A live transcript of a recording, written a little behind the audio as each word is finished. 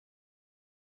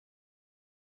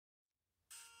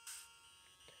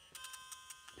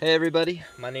Hey everybody,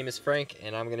 my name is Frank,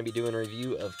 and I'm going to be doing a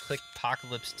review of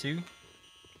Clickpocalypse II,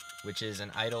 which is an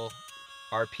idle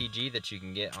RPG that you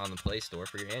can get on the Play Store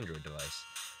for your Android device.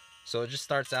 So it just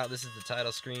starts out, this is the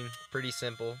title screen, pretty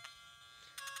simple.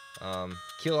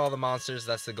 Kill all the monsters,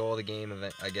 that's the goal of the game,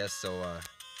 I guess, so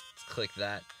let's click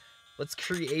that. Let's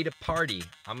create a party.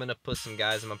 I'm going to put some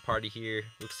guys in my party here.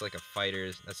 Looks like a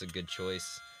fighter, that's a good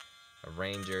choice. A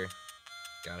ranger.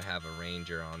 Gotta have a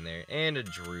ranger on there. And a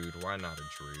druid. Why not a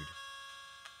druid?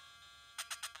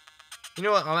 You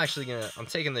know what? I'm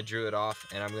taking the druid off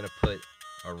and I'm gonna put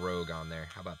a rogue on there.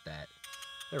 How about that?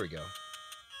 There we go.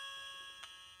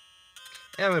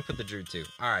 And I'm gonna put the druid too.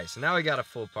 Alright, so now we got a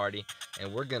full party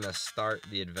and we're gonna start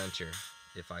the adventure.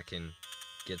 If I can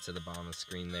get to the bottom of the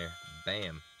screen there.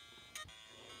 Bam.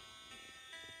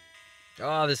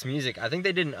 Oh, this music. I think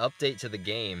they did an update to the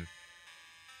game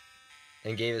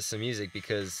and gave it some music,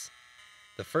 because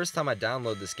the first time I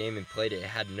downloaded this game and played it, it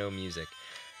had no music.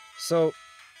 So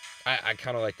I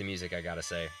kind of like the music, I gotta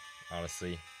say.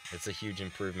 Honestly, it's a huge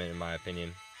improvement in my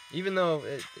opinion, even though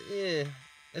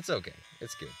it's okay,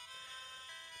 it's good.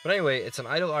 But anyway, it's an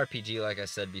idle RPG like I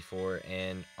said before,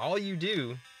 and all you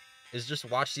do is just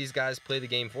watch these guys play the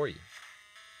game for you.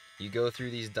 You go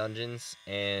through these dungeons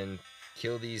and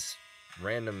kill these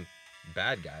random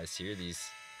bad guys here, these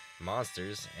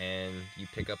monsters, and you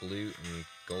pick up loot and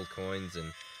gold coins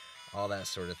and all that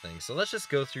sort of thing. So let's just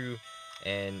go through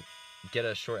and get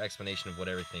a short explanation of what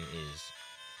everything is.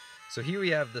 So here we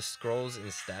have the scrolls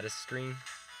and status screen,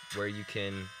 where you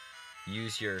can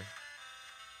use your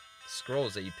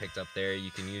scrolls that you picked up there.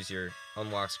 You can use your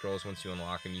unlock scrolls. Once you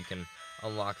unlock them, you can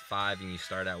unlock 5 and you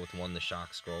start out with 1, the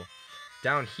shock scroll.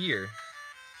 Down here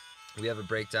we have a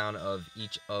breakdown of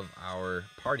each of our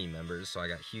party members. So I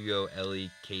got Hugo,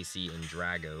 Ellie, Casey, and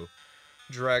Drago.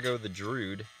 Drago the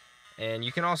Druid. And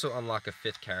you can also unlock a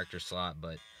 5th character slot,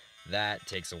 but that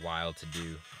takes a while to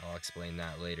do. I'll explain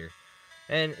that later.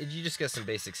 And you just get some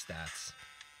basic stats.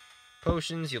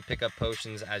 Potions, you'll pick up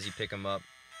potions as you pick them up.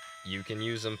 You can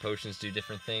use them. Potions do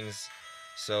different things.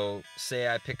 So say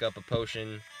I pick up a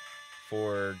potion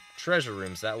for treasure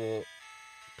rooms, that will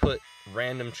put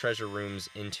random treasure rooms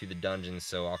into the dungeon.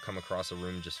 So I'll come across a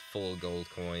room just full of gold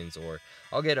coins, or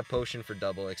I'll get a potion for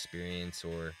double experience,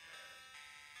 or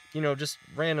you know, just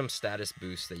random status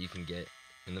boosts that you can get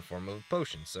in the form of a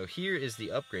potion. So here is the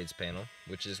upgrades panel,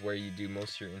 which is where you do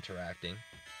most of your interacting.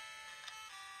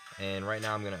 And right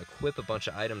now I'm going to equip a bunch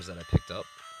of items that I picked up.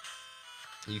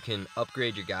 You can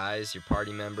upgrade your guys, your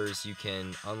party members. You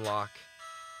can unlock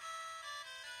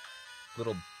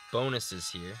little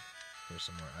bonuses here. Here's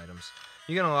some more items.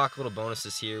 You can unlock little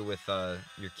bonuses here with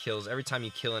your kills. Every time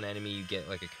you kill an enemy, you get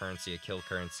like a currency, a kill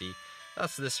currency.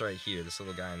 That's this right here, this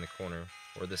little guy in the corner,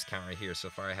 or this count right here. So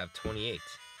far I have 28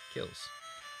 kills.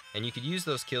 And you could use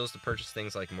those kills to purchase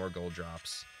things like more gold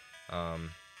drops.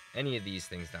 Any of these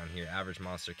things down here, average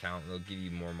monster count, they'll give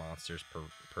you more monsters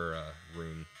per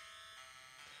room.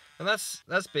 And that's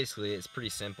basically it. It's pretty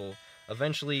simple.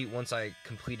 Eventually, once I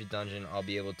complete a dungeon, I'll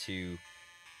be able to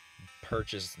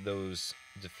purchase those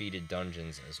defeated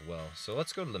dungeons as well. So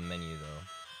let's go to the menu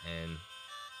though and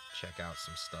check out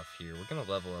some stuff here. We're gonna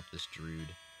level up this druid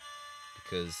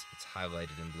because it's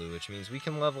highlighted in blue, which means we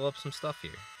can level up some stuff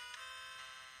here.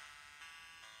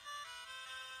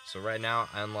 So right now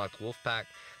I unlocked wolf pack.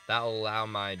 That will allow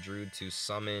my druid to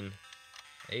summon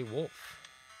a wolf.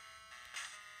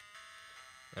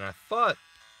 And I thought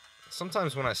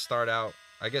sometimes when I start out,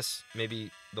 I guess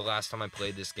maybe the last time I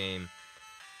played this game,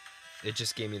 it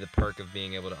just gave me the perk of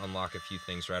being able to unlock a few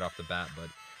things right off the bat, but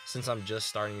since I'm just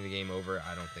starting the game over,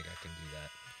 I don't think I can do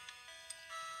that.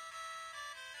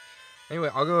 Anyway,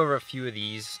 I'll go over a few of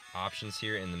these options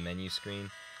here in the menu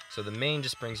screen. So the main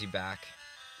just brings you back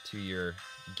to your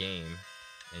game,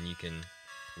 and you can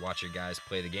watch your guys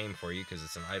play the game for you because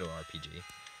it's an idle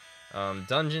RPG.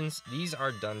 Dungeons, these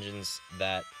are dungeons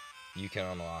that you can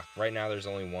unlock. Right now there's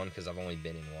only one because I've only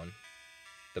been in one.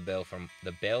 The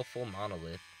Baleful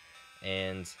Monolith.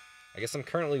 And I guess I'm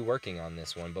currently working on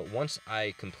this one, but once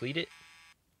I complete it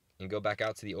and go back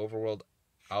out to the overworld,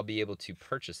 I'll be able to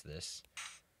purchase this.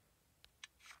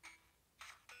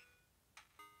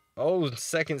 Oh,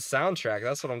 second soundtrack,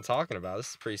 that's what I'm talking about.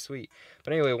 This is pretty sweet.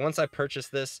 But anyway, once I purchase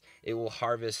this, it will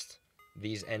harvest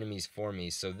these enemies for me.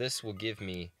 So this will give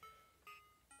me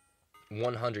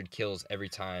 100 kills every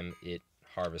time it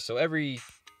harvests. So every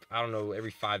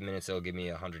 5 minutes it'll give me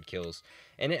 100 kills.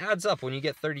 And it adds up. When you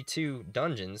get 32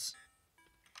 dungeons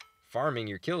farming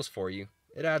your kills for you,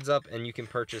 it adds up and you can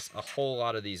purchase a whole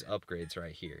lot of these upgrades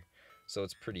right here. So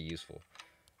it's pretty useful.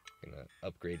 I'm gonna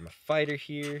upgrade my fighter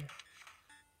here.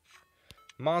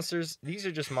 Monsters, these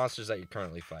are just monsters that you're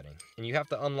currently fighting. And you have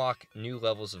to unlock new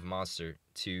levels of monster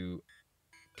to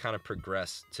kind of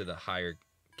progress to the higher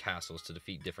castles, to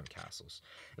defeat different castles.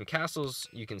 And castles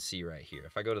you can see right here.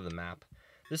 If I go to the map,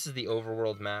 this is the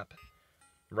overworld map.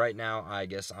 Right now, I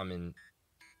guess I'm in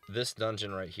this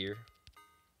dungeon right here.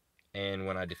 And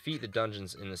when I defeat the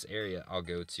dungeons in this area, I'll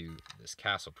go to this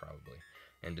castle probably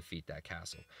and defeat that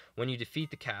castle. When you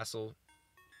defeat the castle,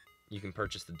 you can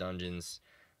purchase the dungeons,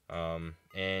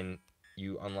 and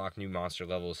you unlock new monster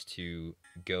levels to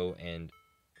go and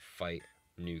fight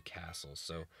new castles.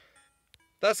 So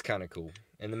that's kind of cool.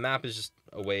 And the map is just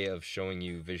a way of showing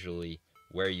you visually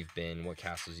where you've been, what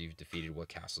castles you've defeated, what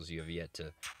castles you have yet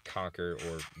to conquer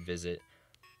or visit.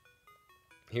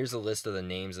 Here's a list of the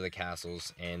names of the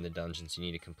castles and the dungeons you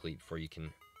need to complete before you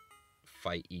can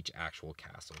fight each actual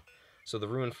castle. So the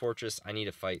Ruined Fortress, I need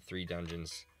to fight 3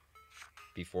 dungeons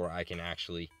before I can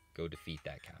actually go defeat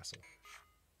that castle.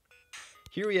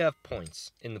 Here we have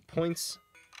points. In the points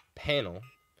panel,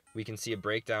 we can see a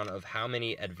breakdown of how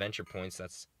many adventure points,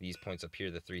 that's these points up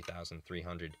here, the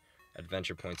 3,300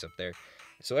 adventure points up there.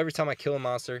 So every time I kill a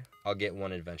monster, I'll get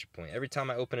 1 adventure point. Every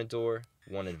time I open a door,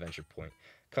 1 adventure point.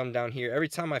 Come down here, every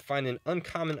time I find an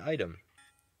uncommon item,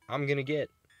 I'm gonna get,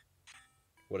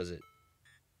 what is it,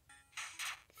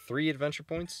 3 adventure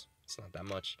points? It's not that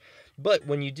much. But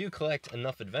when you do collect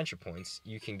enough adventure points,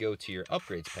 you can go to your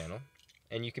upgrades panel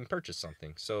and you can purchase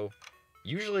something. So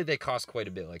usually they cost quite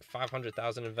a bit, like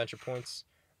 500,000 adventure points.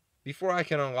 Before I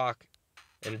can unlock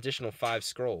an additional 5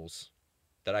 scrolls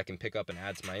that I can pick up and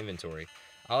add to my inventory,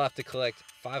 I'll have to collect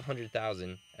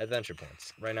 500,000 adventure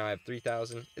points. Right now I have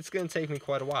 3,000. It's going to take me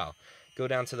quite a while. Go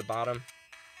down to the bottom.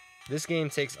 This game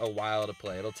takes a while to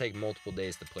play. It'll take multiple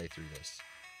days to play through this.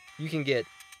 You can get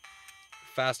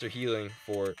faster healing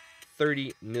for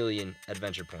 30 million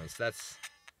adventure points. That's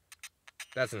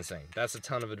insane. That's a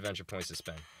ton of adventure points to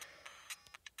spend.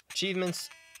 Achievements.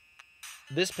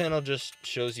 This panel just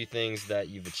shows you things that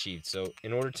you've achieved. So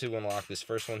in order to unlock this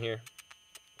first one here,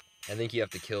 I think you have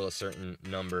to kill a certain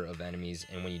number of enemies,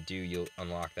 and when you do, you'll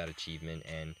unlock that achievement,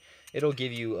 and it'll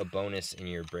give you a bonus in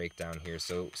your breakdown here.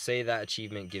 So say that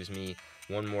achievement gives me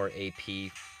 1 more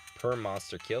AP per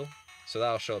monster kill. So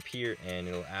that'll show up here, and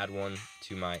it'll add 1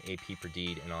 to my AP per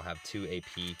deed, and I'll have 2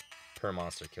 AP per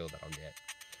monster kill that I'll get.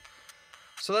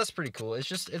 So that's pretty cool.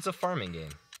 It's a farming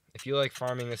game. If you like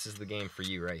farming, this is the game for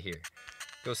you right here.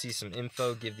 Go see some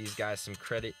info, give these guys some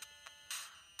credit.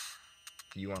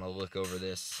 If you want to look over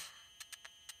this,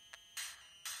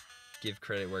 give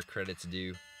credit where credit's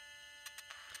due.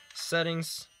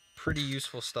 Settings, pretty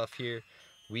useful stuff here.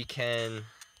 We can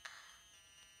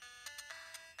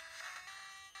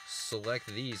select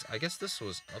these. I guess this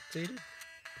was updated.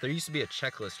 There used to be a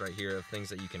checklist right here of things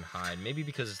that you can hide. Maybe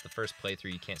because it's the first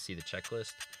playthrough you can't see the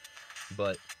checklist.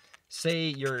 But say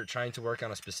you're trying to work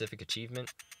on a specific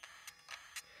achievement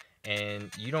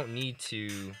and you don't need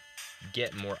to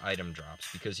get more item drops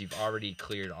because you've already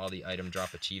cleared all the item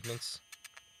drop achievements.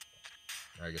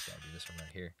 Or I guess I'll do this one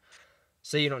right here.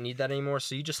 Say you don't need that anymore,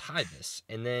 so you just hide this.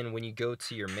 And then when you go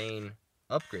to your main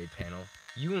upgrade panel,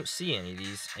 you won't see any of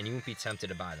these and you won't be tempted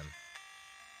to buy them.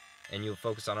 And you'll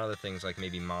focus on other things like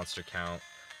maybe monster count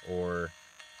or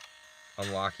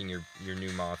unlocking your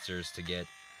new monsters to get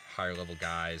higher level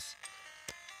guys.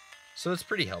 So it's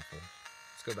pretty helpful.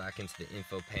 Let's go back into the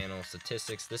info panel,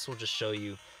 statistics. This will just show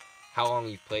you how long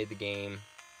you've played the game,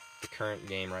 the current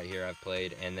game right here I've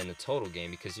played, and then the total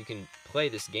game, because you can play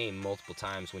this game multiple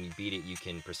times. When you beat it, you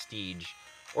can prestige,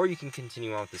 or you can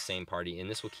continue on with the same party, and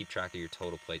this will keep track of your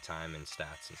total play time and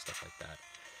stats and stuff like that.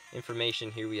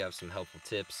 Information, here we have some helpful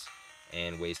tips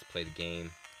and ways to play the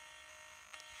game,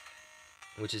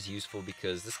 which is useful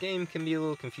because this game can be a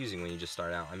little confusing when you just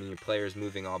start out. I mean, your player is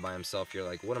moving all by himself. You're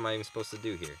like, what am I even supposed to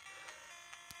do here?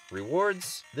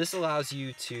 Rewards, this allows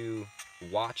you to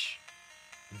watch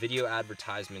video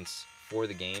advertisements for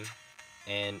the game,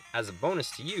 and as a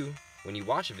bonus to you, when you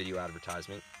watch a video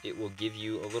advertisement, it will give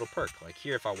you a little perk. Like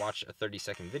here, if I watch a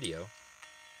 30-second video,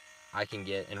 I can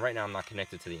get, and right now I'm not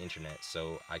connected to the internet,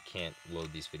 so I can't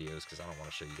load these videos because I don't want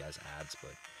to show you guys ads,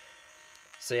 but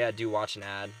say I do watch an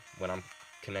ad when I'm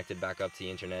connected back up to the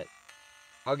internet,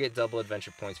 I'll get double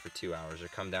adventure points for 2 hours. Or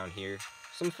come down here,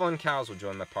 some fun cows will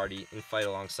join my party and fight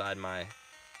alongside my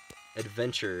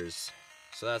adventures.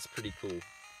 So that's pretty cool.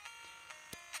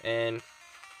 And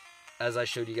as I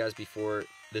showed you guys before,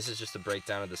 this is just a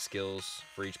breakdown of the skills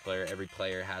for each player. Every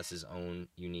player has his own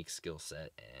unique skill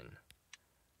set. And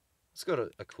let's go to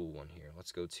a cool one here.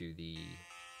 Let's go to the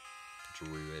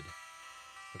Druid.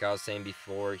 Like I was saying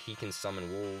before, he can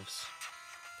summon wolves.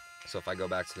 So if I go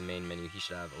back to the main menu, he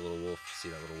should have a little wolf. See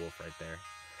that little wolf right there?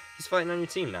 he's fighting on your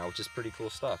team now, which is pretty cool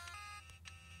stuff.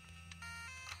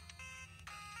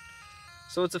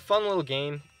 So it's a fun little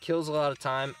game, kills a lot of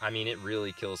time. I mean, it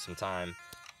really kills some time.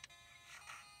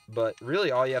 But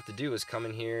really all you have to do is come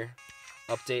in here,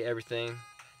 update everything,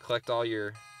 collect all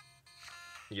your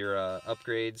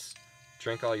upgrades,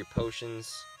 drink all your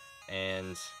potions,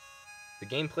 and the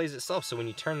game plays itself. So when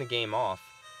you turn the game off,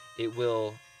 it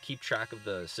will keep track of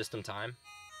the system time.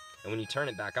 And when you turn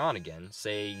it back on again,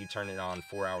 say you turn it on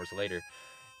 4 hours later,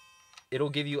 it'll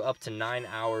give you up to 9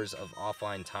 hours of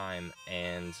offline time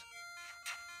and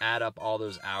add up all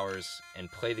those hours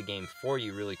and play the game for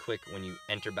you really quick when you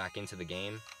enter back into the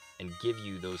game and give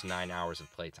you those 9 hours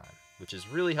of playtime, which is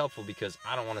really helpful because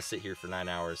I don't want to sit here for 9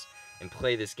 hours and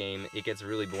play this game. It gets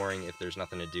really boring if there's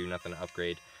nothing to do, nothing to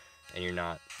upgrade, and you're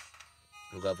not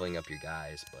leveling up your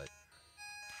guys. But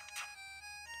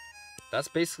that's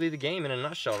basically the game in a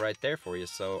nutshell right there for you.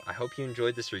 So I hope you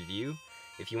enjoyed this review.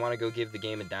 If you want to go give the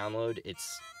game a download,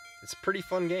 it's a pretty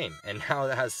fun game. And now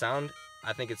it has sound,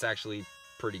 I think it's actually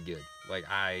pretty good. Like,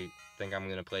 I think I'm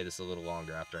going to play this a little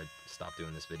longer after I stop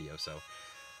doing this video. So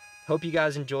hope you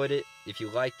guys enjoyed it. If you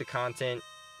like the content,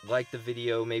 like the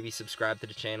video, maybe subscribe to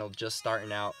the channel. Just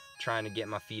starting out, trying to get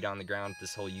my feet on the ground with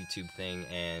this whole YouTube thing,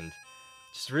 and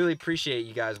just really appreciate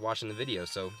you guys watching the video.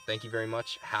 So thank you very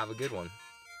much. Have a good one.